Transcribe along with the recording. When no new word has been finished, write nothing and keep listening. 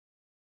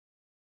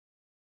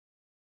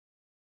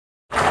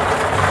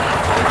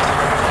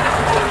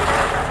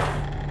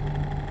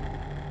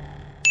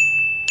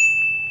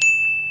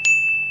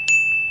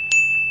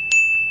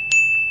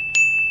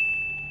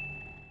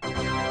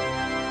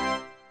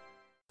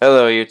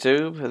Hello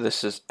YouTube,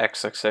 this is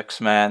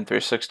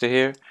XXXman360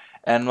 here,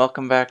 and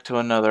welcome back to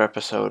another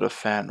episode of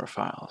Fanware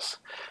Files.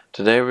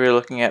 Today we're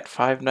looking at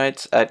Five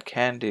Nights at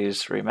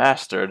Candy's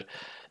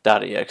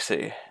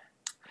Remastered.exe.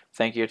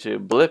 Thank you to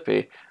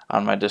Blippi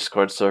on my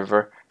Discord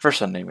server for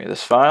sending me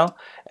this file,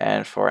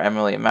 and for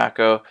Emily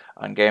Mako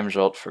on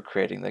GamesJolt for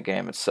creating the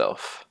game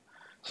itself.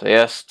 So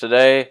yes,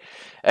 today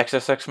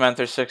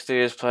XXXman360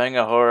 is playing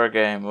a horror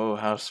game. Ooh,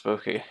 how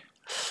spooky.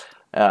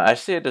 I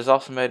see it is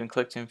also made in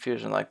ClickTeam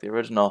Fusion like the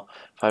original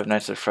Five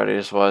Nights at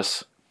Freddy's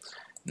was.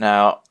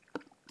 Now,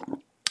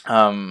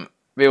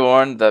 be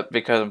warned that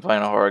because I'm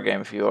playing a horror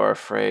game, if you are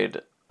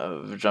afraid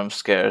of jump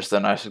scares,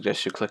 then I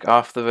suggest you click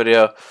off the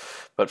video.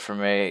 But for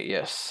me,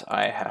 yes,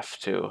 I have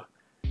to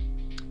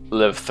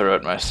live through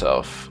it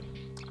myself.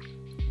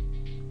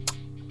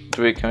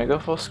 Can we go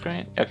full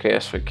screen? Okay,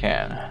 yes we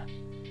can.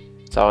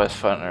 It's always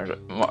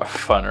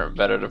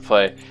better to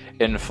play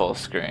in full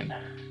screen.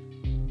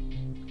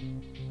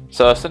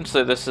 So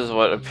essentially this is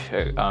what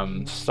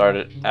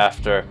started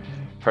after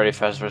Freddy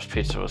Fazbear's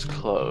Pizza was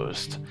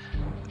closed,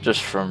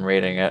 just from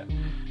reading it.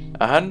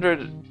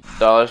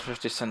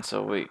 $100.50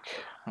 a week.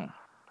 I'm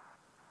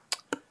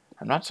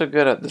not so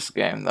good at this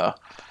game though,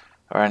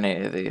 or any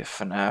of the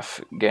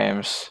FNaF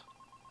games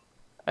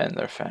and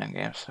their fan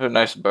games. Ooh,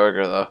 nice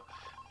burger though.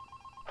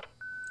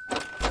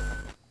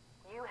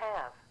 You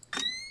have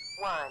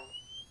one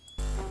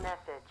new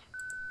message.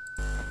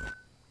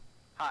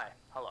 Hi,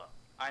 hello.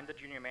 I'm the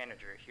junior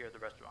manager here at the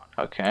restaurant.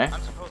 Okay.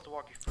 I'm supposed to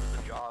walk you through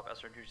the job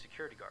as our new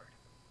security guard.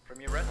 From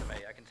your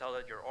resume, I can tell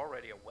that you're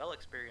already a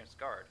well-experienced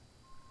guard.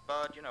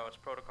 But, you know, it's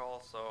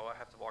protocol, so I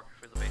have to walk you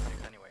through the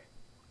basics anyway.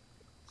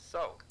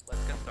 So, let's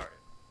get started.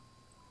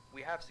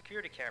 We have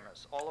security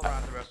cameras all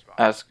around the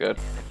restaurant. That's good.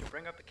 And if you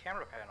bring up the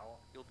camera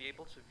panel, you'll be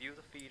able to view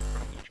the feed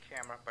from each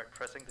camera by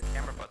pressing the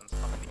camera buttons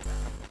underneath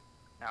them.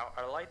 Now,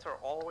 our lights are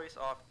always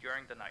off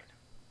during the night.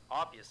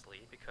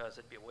 Obviously, because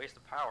it'd be a waste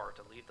of power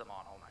to leave them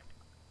on all night.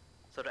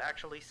 So to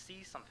actually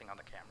see something on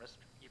the cameras,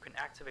 you can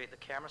activate the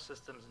camera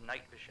system's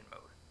night vision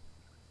mode.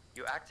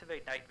 You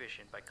activate night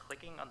vision by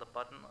clicking on the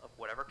button of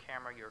whatever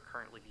camera you're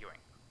currently viewing.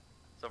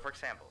 So for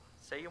example,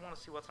 say you want to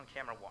see what's on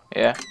camera 1.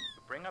 Yeah.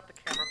 You bring up the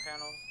camera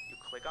panel,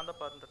 you click on the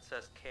button that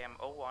says Cam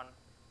 01,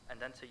 and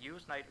then to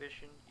use night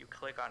vision, you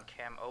click on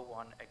Cam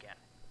 01 again.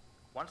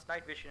 Once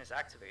night vision is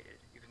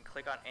activated, you can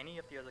click on any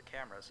of the other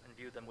cameras and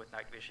view them with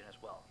night vision as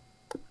well.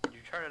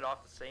 You turn it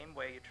off the same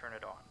way you turn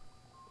it on.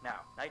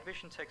 Now, night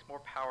vision takes more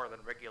power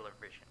than regular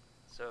vision,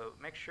 so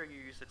make sure you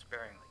use it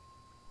sparingly.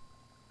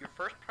 Your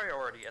first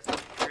priority as a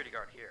security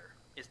guard here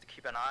is to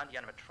keep an eye on the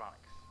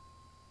animatronics.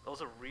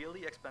 Those are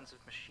really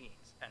expensive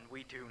machines, and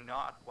we do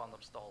not want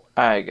them stolen.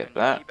 I get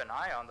that. Keep an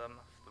eye on them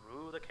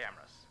through the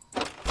cameras.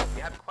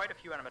 We have quite a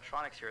few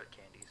animatronics here at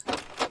Candy's.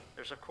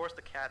 There's of course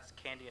the cats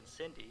Candy and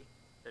Cindy,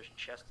 there's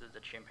Chester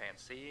the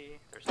chimpanzee,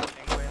 there's the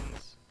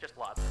penguins, just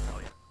lots to tell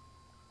you.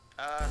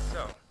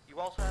 So, you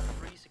also have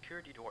 3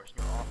 security doors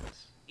in your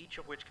office, each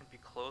of which can be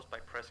closed by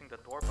pressing the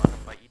door button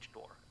by each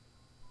door.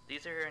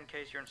 These are here in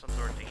case you're in some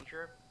sort of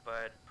danger,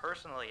 but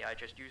personally I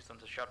just use them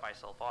to shut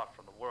myself off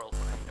from the world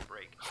when I need a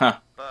break. Huh.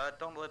 But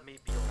don't let me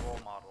be a role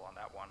model on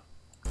that one.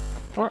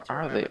 Where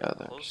are the Closing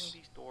others?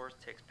 these doors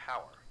takes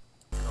power,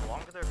 and the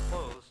longer they're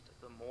closed,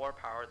 the more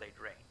power they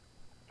drain.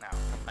 Now,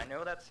 I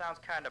know that sounds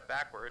kind of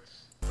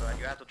backwards, but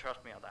you have to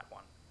trust me on that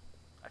one.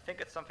 I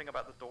think it's something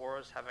about the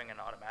doors having an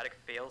automatic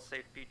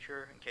fail-safe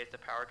feature in case the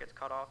power gets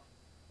cut off,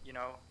 you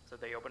know, so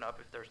they open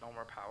up if there's no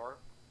more power.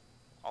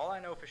 All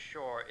I know for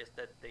sure is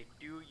that they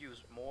do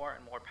use more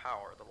and more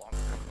power the longer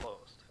they're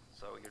closed,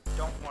 so you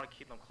don't want to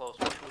keep them closed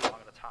for too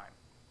long at a time.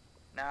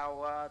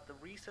 Now, the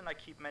reason I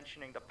keep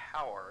mentioning the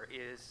power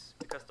is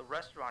because the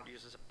restaurant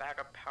uses a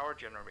backup power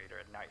generator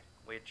at night,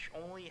 which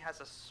only has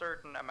a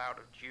certain amount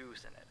of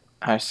juice in it.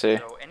 I see.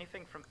 So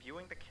anything from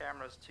viewing the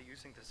cameras to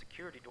using the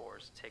security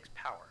doors takes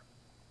power.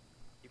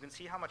 You can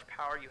see how much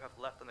power you have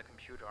left on the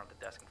computer on the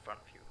desk in front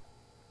of you.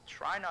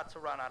 Try not to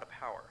run out of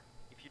power.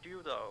 If you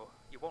do though,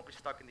 you won't be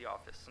stuck in the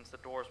office since the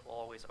doors will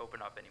always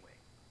open up anyway.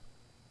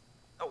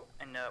 Oh,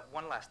 and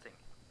one last thing.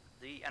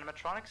 The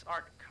animatronics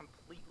aren't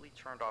completely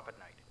turned off at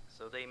night,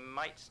 so they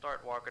might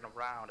start walking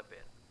around a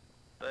bit.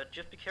 But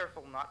just be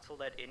careful not to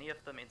let any of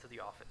them into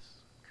the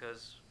office,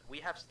 because we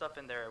have stuff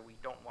in there we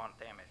don't want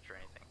damaged or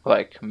anything.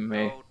 Like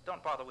me. So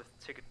don't bother with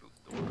ticket booth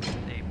doors.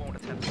 They won't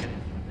attempt to get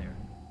in from there.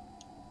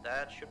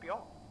 That should be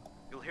all.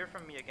 You'll hear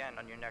from me again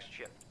on your next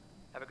shift.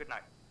 Have a good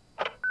night.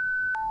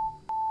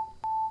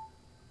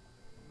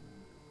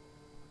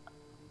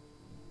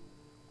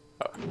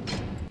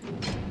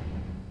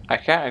 I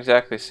can't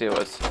exactly see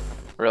what's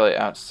really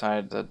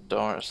outside the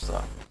doors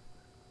though.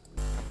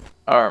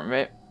 Or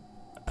maybe...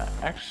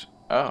 actually...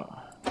 oh.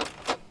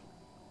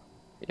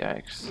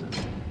 Yikes.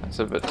 That's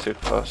a bit too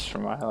close for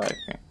my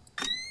liking.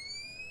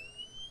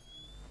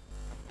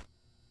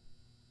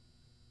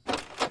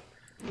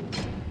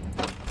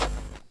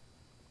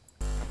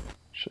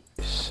 Should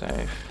be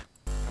safe.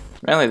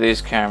 It's mainly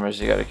these cameras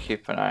you gotta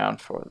keep an eye on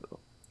for though.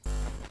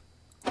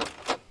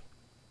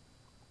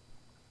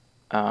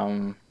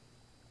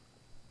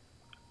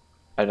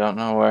 I don't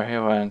know where he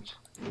went.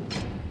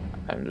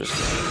 I'm just...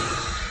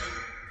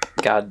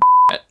 God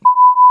damn it.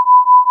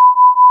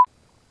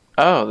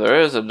 Oh, there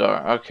is a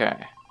door.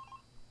 Okay.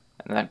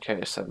 In that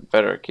case, I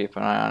better keep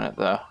an eye on it,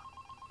 though.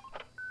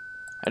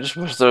 I just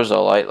wish there was a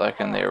light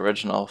like in the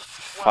original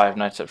Five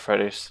Nights at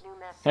Freddy's.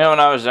 You know, when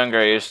I was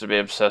younger, I used to be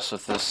obsessed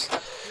with this,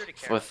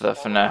 with the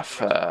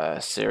FNaF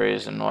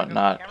series and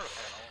whatnot.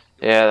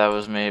 Yeah, that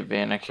was me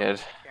being a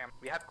kid.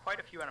 We have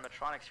quite a few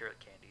animatronics here at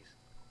Candy's.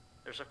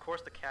 There's of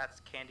course the cats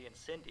Candy and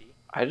Cindy.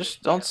 I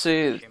just don't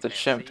see the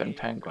chimp and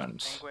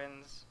penguins.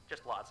 Penguins,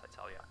 just lots, I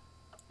tell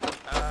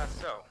ya.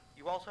 So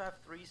you also have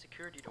 3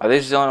 security doors. Are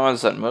these the only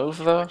ones that move,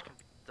 though?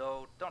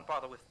 Though don't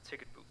bother with the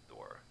ticket booth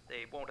door.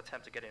 They won't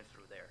attempt to get in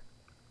through there.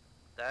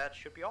 That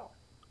should be all.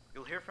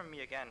 You'll hear from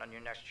me again on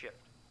your next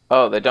shift.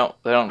 Oh, they don't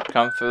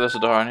come through this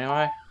door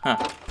anyway?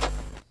 Huh.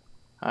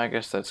 I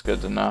guess that's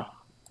good to know.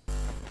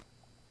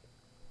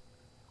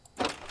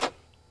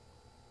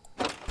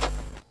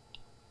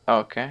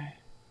 Okay.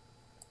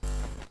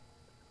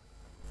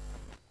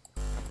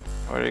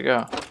 Where'd he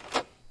go?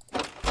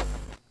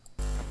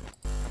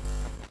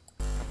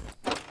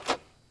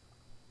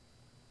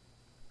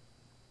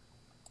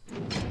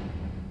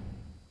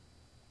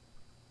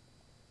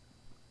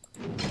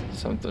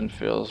 Something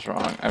feels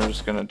wrong. I'm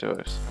just gonna do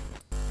it.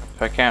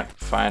 If I can't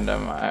find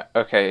him,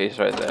 okay, he's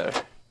right there.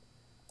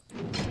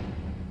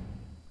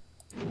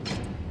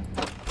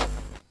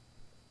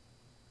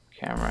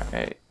 Camera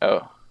 8.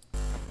 Oh.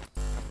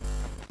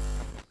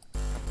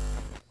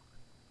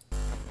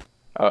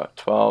 Oh,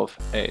 12,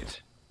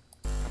 8.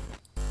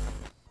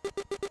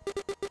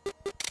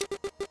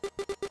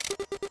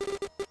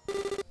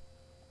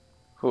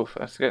 Oof,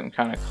 that's getting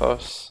kind of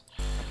close.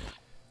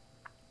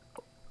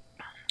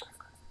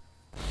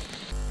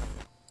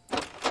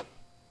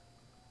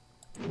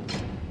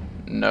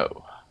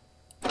 No.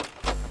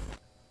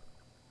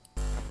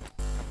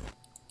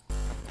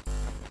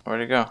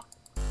 Where'd he go?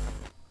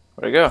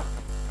 Where'd he go?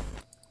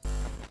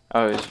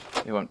 Oh,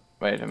 he went.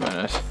 Wait a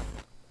minute.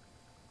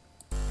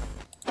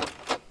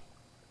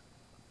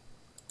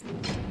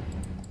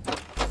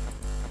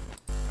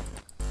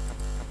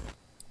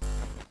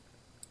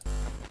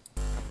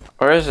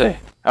 Where is he?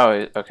 Oh,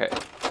 okay.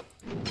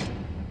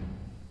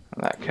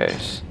 In that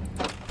case,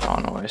 I don't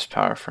want to waste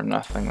power for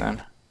nothing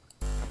then.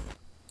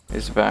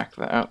 He's back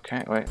there.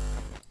 Okay, wait.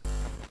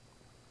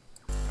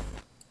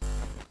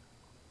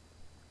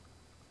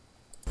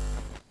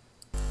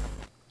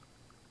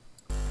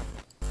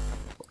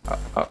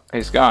 Oh,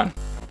 he's gone.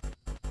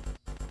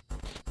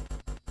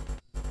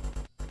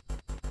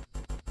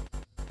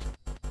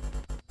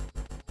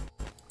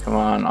 Come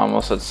on,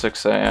 almost at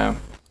 6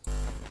 a.m.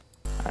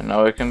 I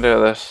know we can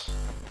do this.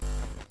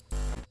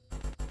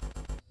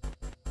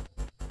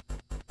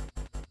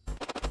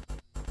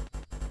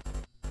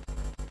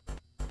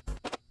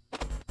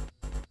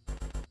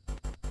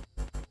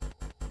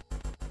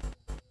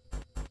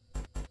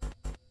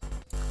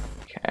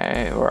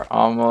 Okay, we're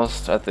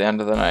almost at the end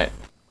of the night.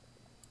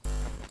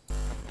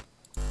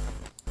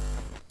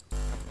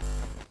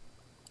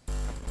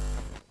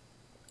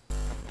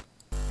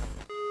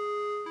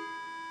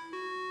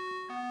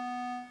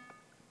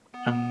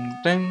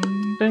 Ding,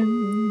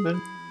 ding,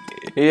 ding.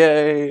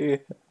 Yay!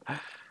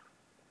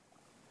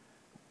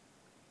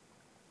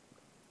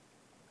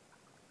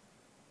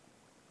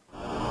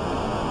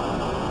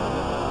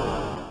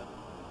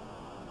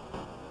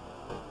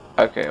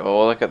 Okay, well,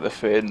 we'll look at the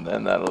feed and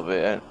then that'll be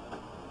it.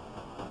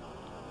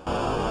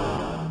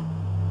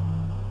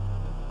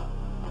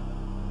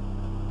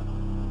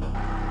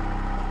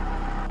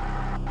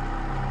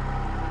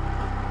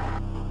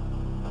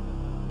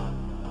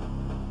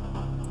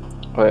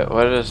 Wait,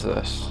 what is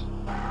this?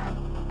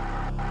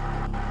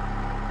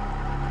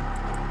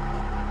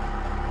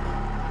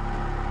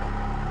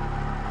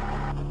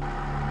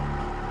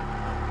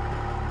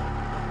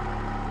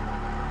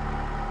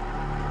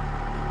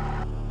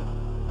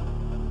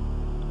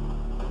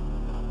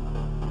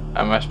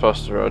 Am I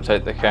supposed to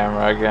rotate the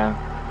camera again?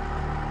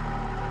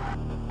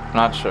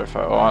 Not sure if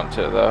I want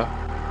to though.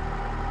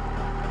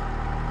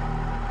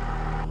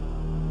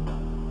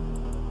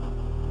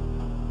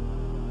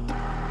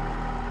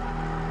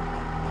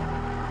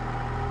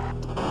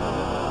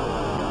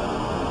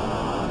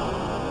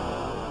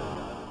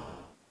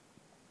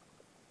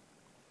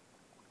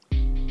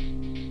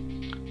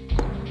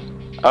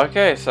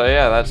 Okay, so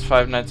yeah, that's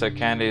Five Nights at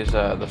Candy's,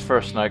 the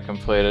first night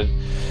completed.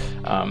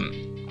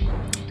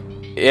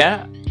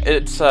 Yeah,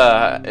 it's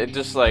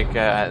just like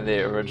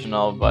the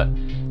original, but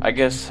I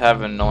guess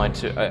having only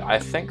 2, I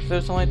think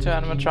there's only 2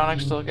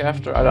 animatronics to look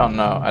after. I don't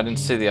know. I didn't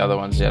see the other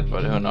ones yet,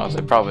 but who knows?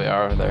 They probably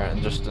are there,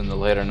 and just in the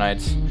later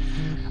nights.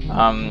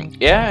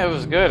 Yeah, it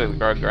was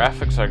good. Our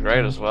graphics are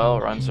great as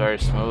well. Runs very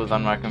smooth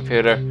on my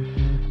computer.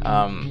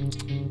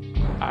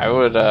 I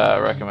would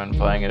recommend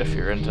playing it if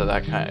you're into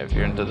that if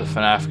you're into the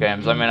FNaF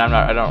games. I mean,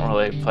 I don't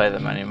really play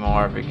them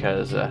anymore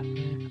because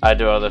I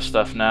do other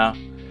stuff now.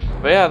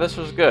 But yeah, this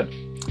was good.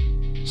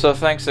 So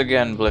thanks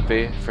again,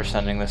 Blippi, for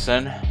sending this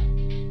in,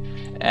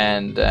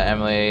 and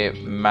Emily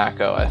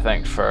Mako, I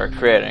think, for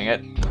creating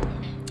it.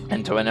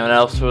 And to anyone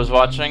else who is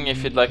watching,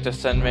 if you'd like to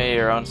send me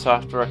your own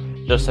software,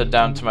 just head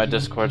down to my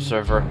Discord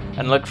server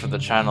and look for the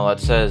channel that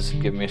says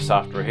Give Me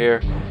Software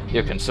Here.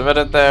 You can submit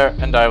it there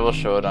and I will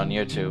show it on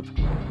YouTube.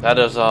 That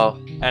is all,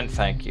 and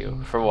thank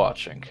you for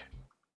watching.